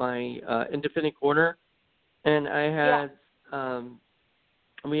for my Independent Corner. And I had,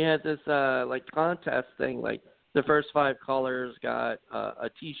 we had this, contest thing, the first 5 callers got a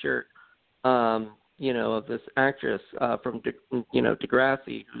T-shirt, of this actress from,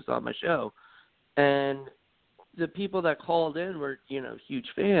 Degrassi, who's on my show. And the people that called in were, huge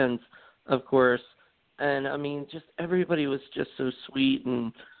fans, of course. And, I mean, just everybody was just so sweet.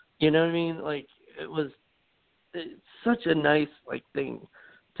 And, you know what I mean? It's such a nice, thing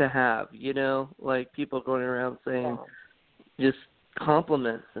to have, people going around saying just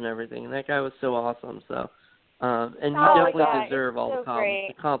compliments and everything. And that guy was so awesome. So, and you definitely deserve all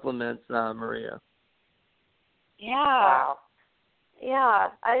the compliments, Maria. Yeah. Wow. Yeah.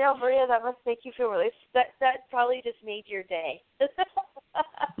 I know, Maria, that must make you feel really, that probably just made your day.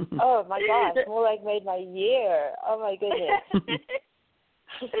 Oh, my gosh. More made my year. Oh, my goodness.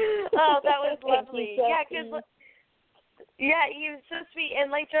 Oh, that was lovely. Yeah, he was so sweet.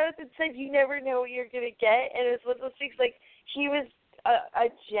 And like Jonathan said, you never know what you're going to get. And it was one of those things, he was a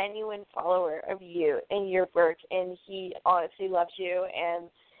genuine follower of you and your work, and he honestly loves you, and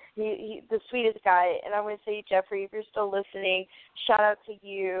he the sweetest guy. And I want to say, Jeffrey, if you're still listening, shout out to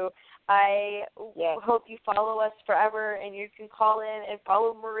you. I hope you follow us forever, and you can call in and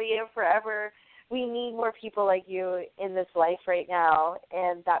follow Maria forever. We need more people like you in this life right now,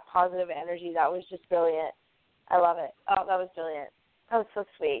 and that positive energy. That was just brilliant. I love it. Oh, that was brilliant. That was so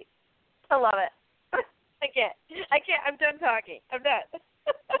sweet. I love it. I can't. I'm done talking. I'm done.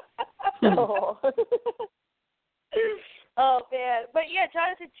 Oh, man. But, yeah,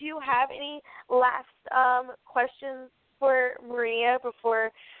 Jonathan, do you have any last questions for Maria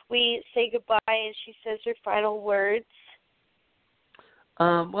before we say goodbye and she says her final words?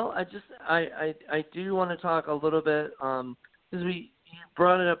 Well, I do want to talk a little bit, because you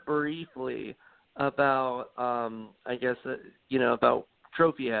brought it up briefly about, about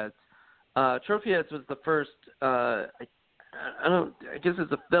Trophy Heads. Trophy Heads was the first, I guess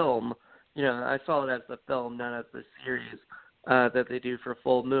it's a film, I saw it as the film, not as the series, that they do for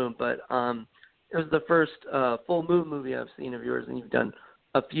Full Moon, but, it was the first, Full Moon movie I've seen of yours, and you've done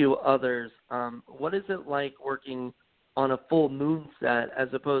a few others. What is it like working on a Full Moon set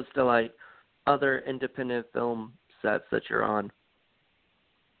as opposed to, other independent film sets that you're on?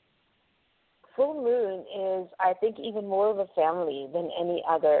 Full Moon is, I think, even more of a family than any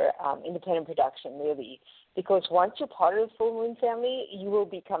other independent production, really, because once you're part of the Full Moon family, you will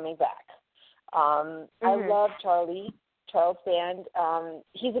be coming back. I love Charles Band.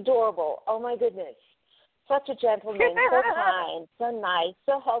 He's adorable. Oh, my goodness. such a gentleman, so kind, so nice,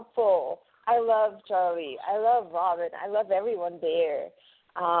 so helpful. I love Charlie. I love Robin. I love everyone there.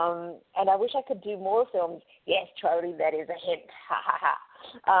 And I wish I could do more films. Yes, Charlie, that is a hint. Ha ha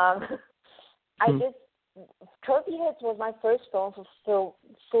ha. Trophy Heads was my first film for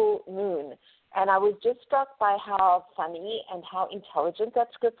Full Moon, and I was just struck by how funny and how intelligent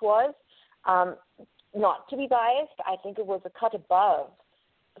that script was. Not to be biased, I think it was a cut above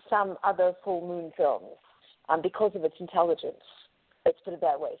some other Full Moon films because of its intelligence. Let's put it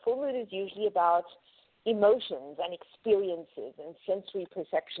that way. Full Moon is usually about emotions and experiences and sensory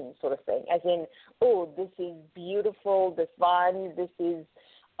perception sort of thing, as in, oh, this is beautiful, this fun, this is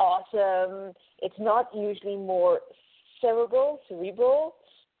awesome. It's not usually more cerebral,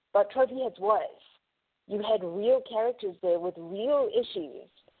 but Trophy Heads was. You had real characters there with real issues.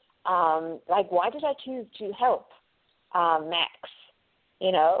 Like, why did I choose to help Max?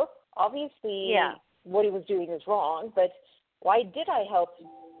 You know, obviously what he was doing is wrong, but why did I help?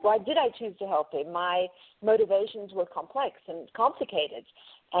 Why did I choose to help him? My motivations were complex and complicated.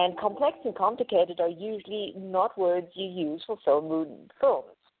 And complex and complicated are usually not words you use for Full Moon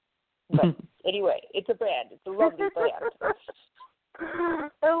films. But anyway, it's a brand. It's a lovely brand.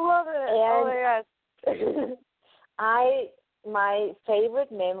 I love it. And oh, my gosh. My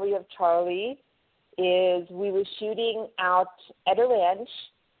favorite memory of Charlie is we were shooting out at a ranch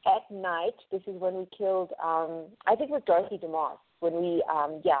at night. This is when we killed, I think it was Dorothy DeMoss, when we,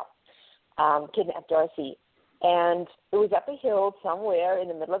 kidnapped Dorothy. And it was up a hill somewhere in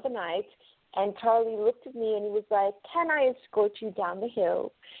the middle of the night, and Charlie looked at me and he was like, "Can I escort you down the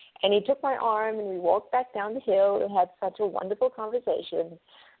hill?" And he took my arm and we walked back down the hill and had such a wonderful conversation.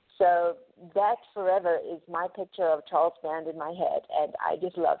 So that forever is my picture of Charles Band in my head, and I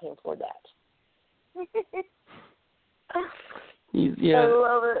just love him for that. Yeah, I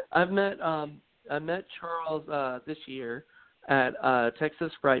love it. I met Charles this year at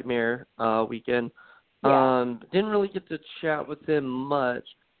Texas Frightmare weekend. Yeah. Didn't really get to chat with him much.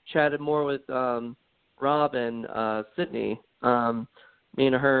 Chatted more with Rob and Sydney. Me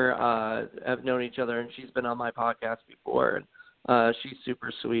and her have known each other, and she's been on my podcast before. And she's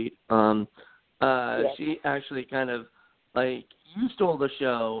super sweet. Yes. She actually kind of, like, you stole the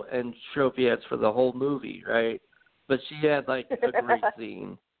show and Trophy Heads for the whole movie, right? But she had, like, a great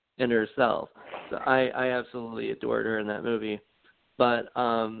scene in herself. So I absolutely adored her in that movie. But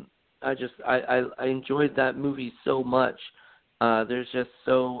I enjoyed that movie so much. There's just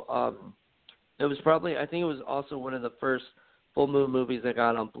so it was probably, I think it was also one of the first Full Moon movies I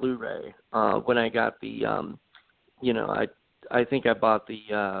got on Blu-ray. When I got the I think I bought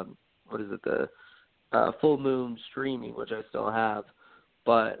the Full Moon streaming, which I still have.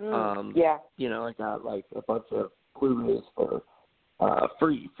 But I got like a bunch of Blu-rays for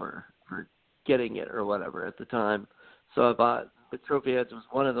free for getting it or whatever at the time. So I bought the Trophy Heads was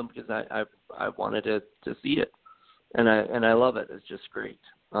one of them because I wanted to see it, and I love it. It's just great.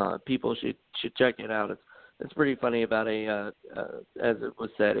 People should check it out. It's pretty funny about as it was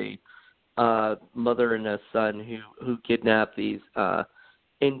said, a mother and a son who kidnap these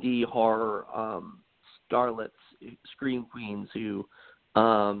indie horror starlets, scream queens who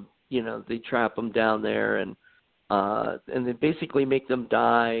they trap them down there and they basically make them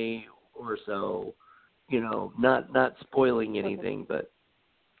die or so. Not spoiling anything, but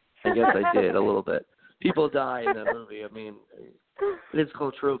I guess I did a little bit. People die in that movie. I mean, it's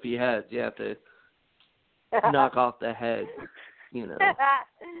called Trophy Heads. You have to knock off the head,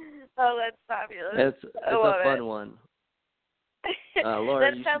 Oh, that's fabulous. It's a fun one.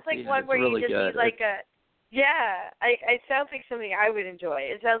 Laura, that sounds like one where really you just need like it sounds like something I would enjoy.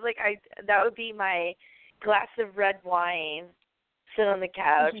 It sounds like that would be my glass of red wine, sit on the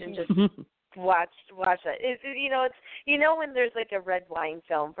couch and just watch that. It's when there's like a red wine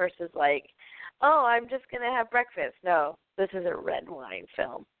film versus like, oh, I'm just gonna have breakfast. No, this is a red wine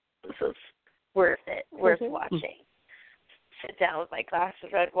film. This is worth it, worth watching. Sit down with my glass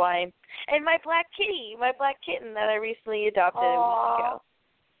of red wine and my black kitten that I recently adopted a week ago.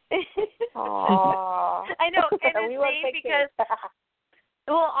 I know, and it's named because,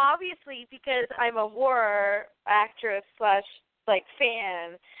 well, obviously because I'm a horror actress /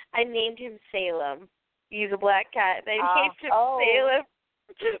 fan. I named him Salem. He's a black cat. I named him Salem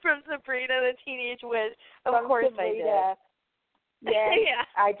from Sabrina the Teenage Witch. Of course Sabrina. I did. Yes. Yeah.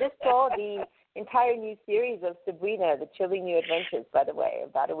 I just saw the entire new series of Sabrina, The Chilling New Adventures, by the way,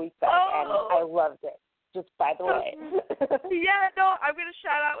 about a week back, and I loved it. Just by the way. Yeah, no, I'm going to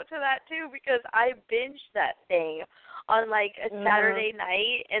shout out to that too because I binged that thing on like a Saturday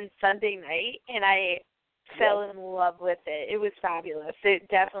night and Sunday night, and I fell in love with it. It was fabulous. It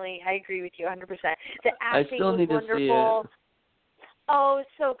definitely, I agree with you 100%. The acting was wonderful. Oh, it's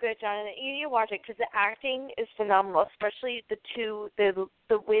so good, Jonathan. You need to watch it because the acting is phenomenal, especially the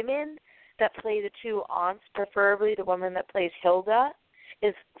women that play the two aunts, preferably the woman that plays Hilda,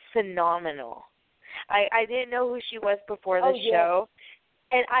 is phenomenal. I didn't know who she was before the show.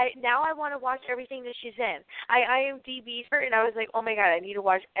 And now I want to watch everything that she's in. I IMDb'd her, and I was like, oh, my God, I need to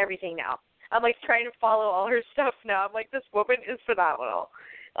watch everything now. I'm, like, trying to follow all her stuff now. I'm like, this woman is phenomenal.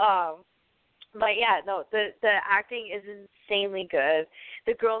 But, yeah, no, the acting is insanely good.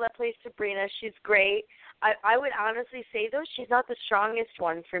 The girl that plays Sabrina, she's great. I would honestly say, though, she's not the strongest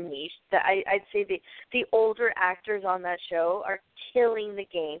one for me. I'd say the older actors on that show are killing the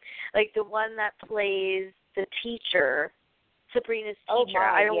game. Like the one that plays the teacher, Sabrina's teacher.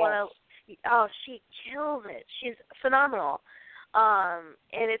 I don't want to. Oh, she kills it. She's phenomenal. And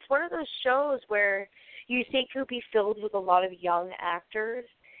it's one of those shows where you think it would be filled with a lot of young actors,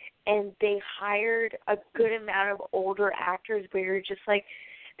 and they hired a good amount of older actors where you're just like,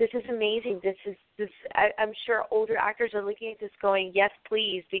 this is amazing. I'm sure older actors are looking at this going, yes,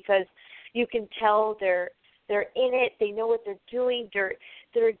 please, because you can tell they're in it. They know what they're doing. They're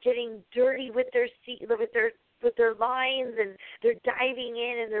getting dirty with their lines, and they're diving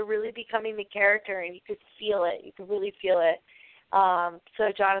in, and they're really becoming the character, and you could feel it. You could really feel it.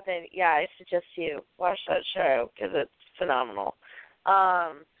 So, Jonathan, yeah, I suggest you watch that show because it's phenomenal.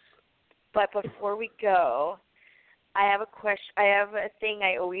 But before we go, I have a question. I have a thing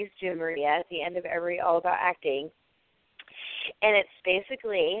I always do, Maria, at the end of every All About Acting, and it's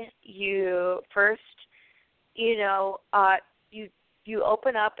basically you first, you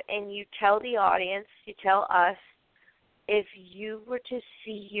open up and you tell the audience, you tell us, if you were to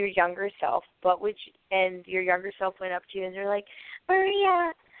see your younger self, and your younger self went up to you and they're like,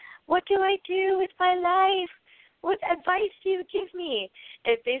 Maria, what do I do with my life? What advice do you give me?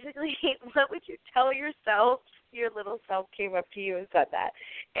 And basically, what would you tell yourself? Your little self came up to you and said that,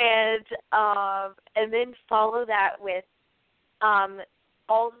 and then follow that with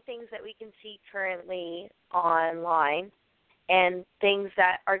all the things that we can see currently online and things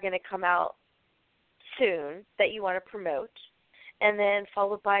that are going to come out soon that you want to promote, and then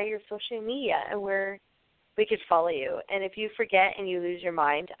followed by your social media and where we could follow you. And if you forget and you lose your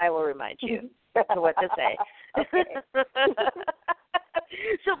mind, I will remind you what to say.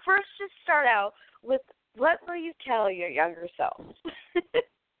 So first, just start out with, what will you tell your younger self?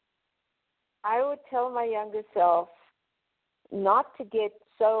 I would tell my younger self not to get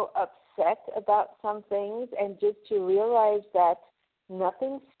so upset about some things, and just to realize that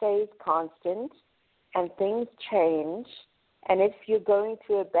nothing stays constant and things change. And if you're going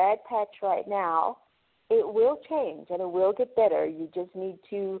through a bad patch right now, it will change and it will get better. You just need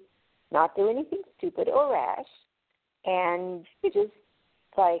to not do anything stupid or rash, and just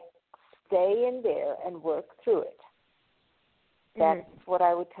stay in there and work through it. That's what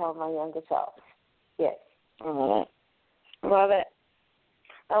I would tell my younger self. Yes. Love it.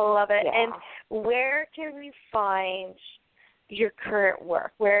 I love it. Yeah. And where can we find your current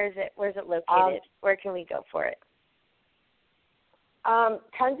work? Where is it located? Where can we go for it?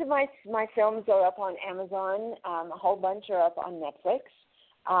 Tons of my films are up on Amazon. A whole bunch are up on Netflix.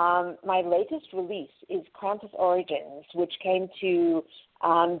 My latest release is Krampus Origins, which came to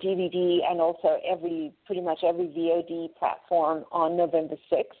DVD and also pretty much every VOD platform on November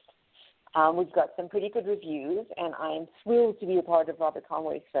 6th. We've got some pretty good reviews, and I'm thrilled to be a part of Robert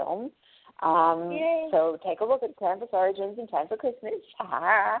Conway's film. So take a look at Krampus Origins in time for Christmas.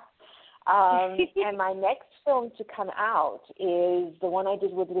 And my next film to come out is the one I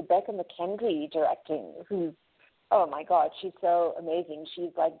did with Rebecca McKendry directing, who's, oh my God, she's so amazing.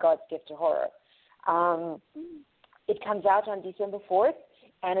 She's like God's gift to horror. It comes out on December 4th,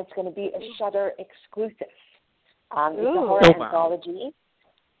 and it's going to be a Shudder exclusive. It's a horror anthology.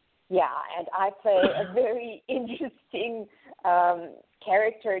 Yeah, and I play a very interesting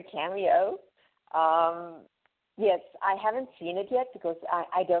character cameo. Yes, I haven't seen it yet because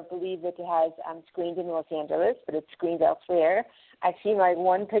I don't believe it has screened in Los Angeles, but it's screened elsewhere. I've seen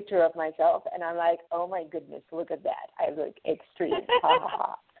one picture of myself, and I'm like, oh my goodness, look at that. I look extreme.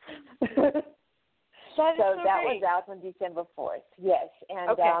 So that was out on December 4th, yes.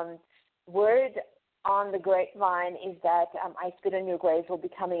 And word on the grapevine is that I Spit on Your Grave will be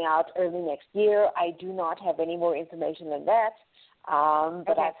coming out early next year. I do not have any more information than that,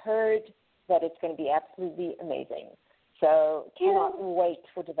 but I've heard that it's going to be absolutely amazing. So cannot wait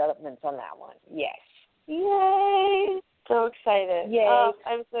for developments on that one. Yes. Yay! So excited. Yay. Oh,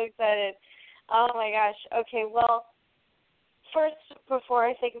 I'm so excited. Oh, my gosh. Okay, well, first, before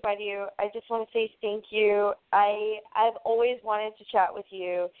I say goodbye to you, I just want to say thank you. I've always wanted to chat with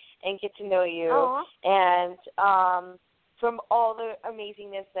you and get to know you. Aww. And from all the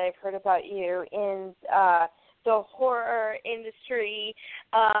amazingness that I've heard about you in the horror industry,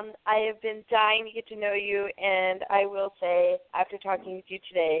 I have been dying to get to know you, and I will say, after talking with you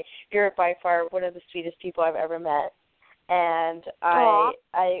today, you're by far one of the sweetest people I've ever met. And I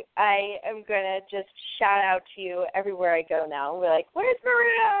am gonna just shout out to you everywhere I go now. We're like, "Where's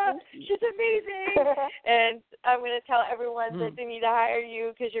Maria? She's amazing!" And I'm gonna tell everyone that they need to hire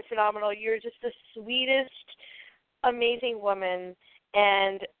you because you're phenomenal. You're just the sweetest, amazing woman.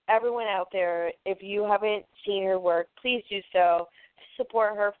 And everyone out there, if you haven't seen her work, please do so.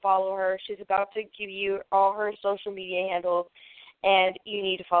 Support her, follow her. She's about to give you all her social media handles. And you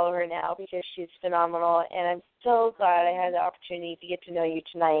need to follow her now because she's phenomenal. And I'm so glad I had the opportunity to get to know you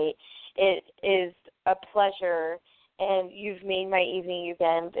tonight. It is a pleasure, and you've made my evening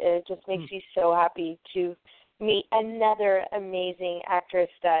again. It just makes me so happy to meet another amazing actress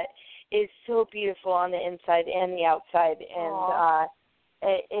that is so beautiful on the inside and the outside. And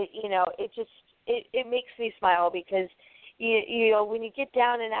it makes me smile because you know, when you get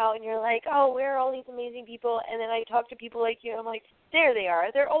down and out and you're like, oh, where are all these amazing people? And then I talk to people like you, and I'm like, there they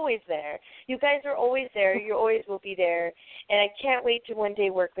are. They're always there. You guys are always there. You always will be there. And I can't wait to one day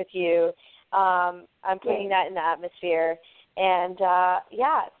work with you. I'm putting that in the atmosphere. And,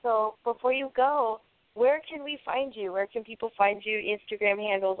 so before you go, where can we find you? Where can people find you? Instagram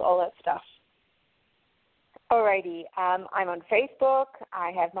handles, all that stuff. Alrighty. I'm on Facebook.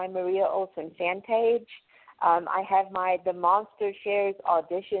 I have my Maria Olsen fan page. I have the Monster Shares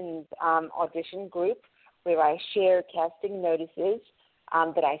Auditions audition group where I share casting notices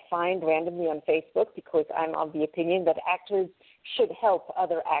that I find randomly on Facebook because I'm of the opinion that actors should help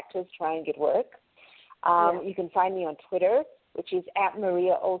other actors try and get work. You can find me on Twitter, which is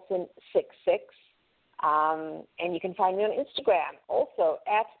 @MariaOlsen66. And you can find me on Instagram, also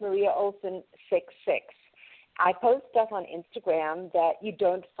 @MariaOlsen66. I post stuff on Instagram that you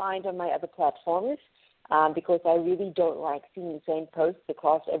don't find on my other platforms. Because I really don't like seeing the same posts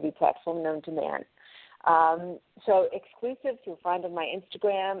across every platform known to man. So exclusives you'll find on my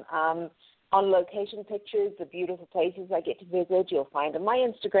Instagram. On location pictures, the beautiful places I get to visit, you'll find on my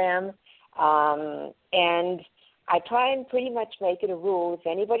Instagram. And I try and pretty much make it a rule. If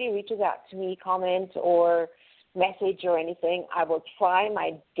anybody reaches out to me, comment or message or anything, I will try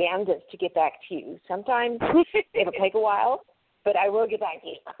my damnedest to get back to you. Sometimes it'll take a while, but I will get back to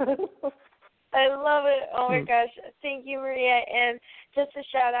you. I love it. Oh, my gosh. Thank you, Maria. And just a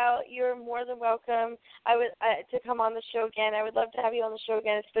shout-out, you're more than welcome to come on the show again. I would love to have you on the show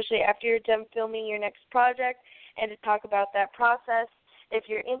again, especially after you're done filming your next project and to talk about that process if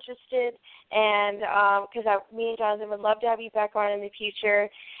you're interested. And because me and Jonathan would love to have you back on in the future.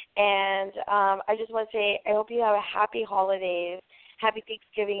 And I just want to say I hope you have a happy holidays, happy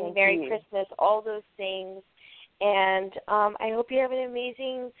Thanksgiving, Merry Christmas, all those things. And I hope you have an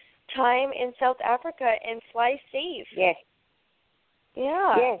amazing time in South Africa and fly safe. Yes.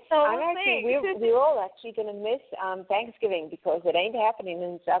 Yeah. Yes. So we're all actually going to miss Thanksgiving because it ain't happening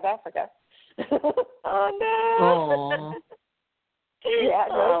in South Africa. Oh, no. Aww. Yeah,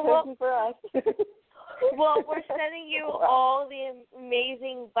 no turkey for us. Well, we're sending you all the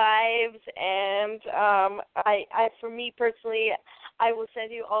amazing vibes, and for me personally, I will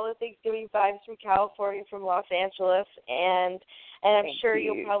send you all the Thanksgiving vibes from California, from Los Angeles, and I'm sure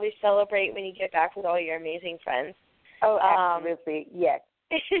you'll probably celebrate when you get back with all your amazing friends. Oh, absolutely, yes.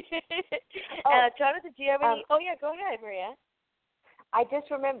 Jonathan, do you have any? Go ahead, Maria. I just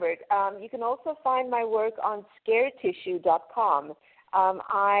remembered. You can also find my work on scaretissue.com.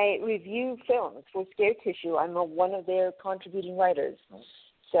 I review films for Scare Tissue. I'm one of their contributing writers.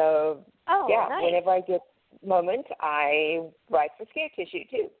 So, nice. Whenever I get a moment, I write for Scare Tissue,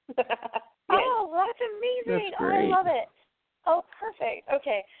 too. Yes. Oh, that's amazing. That's great. I love it. Oh, perfect.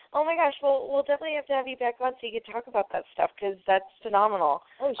 Okay. Oh, my gosh. Well, we'll definitely have to have you back on so you can talk about that stuff because that's phenomenal.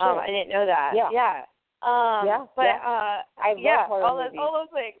 Oh, sure. I didn't know that. Yeah. I love horror movies. all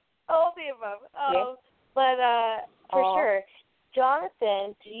those things. All the above. Yes. But for sure.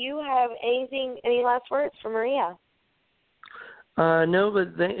 Jonathan, do you have any last words for Maria? No,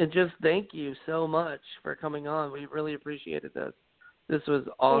 but just thank you so much for coming on. We really appreciated this. This was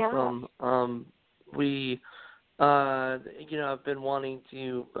awesome. Yeah. I've been wanting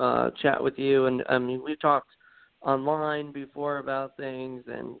to chat with you, and I mean, we've talked online before about things,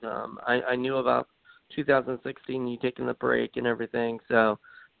 and I knew about 2016, you taking the break and everything. So,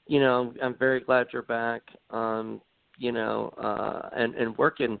 I'm very glad you're back. And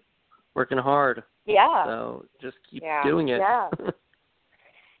working hard. Yeah. So just keep doing it. Yeah.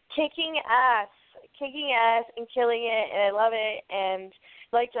 Kicking ass and killing it, and I love it. And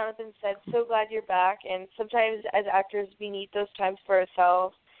like Jonathan said, so glad you're back. And sometimes as actors, we need those times for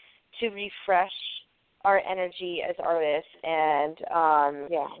ourselves to refresh our energy as artists. And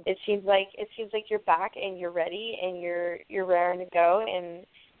it seems like you're back and you're ready and you're raring to go, and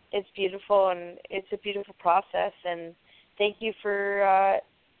it's beautiful, and it's a beautiful process. And thank you for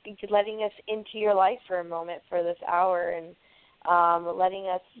letting us into your life for a moment for this hour, and letting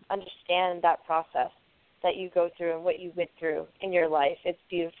us understand that process that you go through and what you went through in your life. It's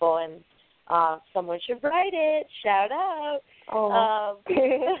beautiful, and someone should write it. Shout out. Oh.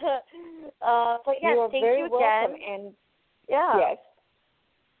 But yes, you are thank very you again. welcome. And yes.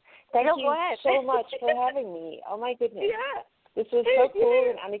 Thank you go ahead. so much for having me. Oh my goodness. Yeah. This was so cool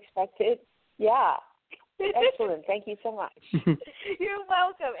and unexpected. Yeah. Excellent. Thank you so much. You're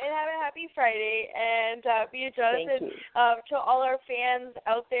welcome, and have a happy Friday. And me and Jonathan, to all our fans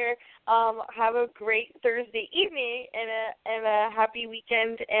out there, have a great Thursday evening and a happy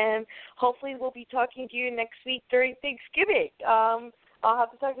weekend. And hopefully we'll be talking to you next week during Thanksgiving. I'll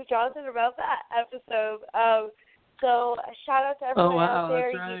have to talk to Jonathan about that episode. So a shout out to everyone out there.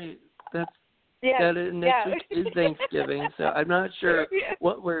 Oh wow, that's right. Next week is Thanksgiving, so I'm not sure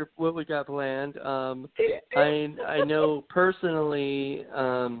what we got planned. I know personally,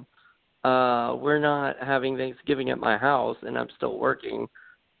 we're not having Thanksgiving at my house, and I'm still working.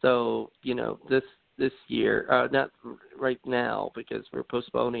 So this year, not right now because we're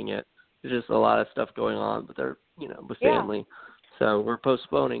postponing it. There's just a lot of stuff going on with family, so we're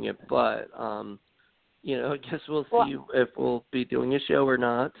postponing it. But I guess we'll see if we'll be doing a show or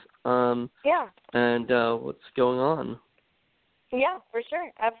not. And what's going on. Yeah, for sure.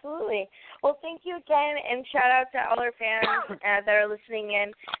 Absolutely. Well, thank you again, and shout out to all our fans that are listening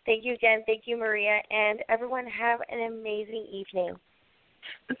in. Thank you again. Thank you, Maria. And everyone have an amazing evening.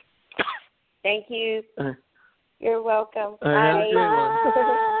 Thank you. You're welcome. Bye.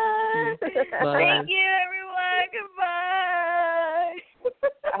 Bye. Thank you, everyone. Goodbye.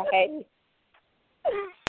 Okay.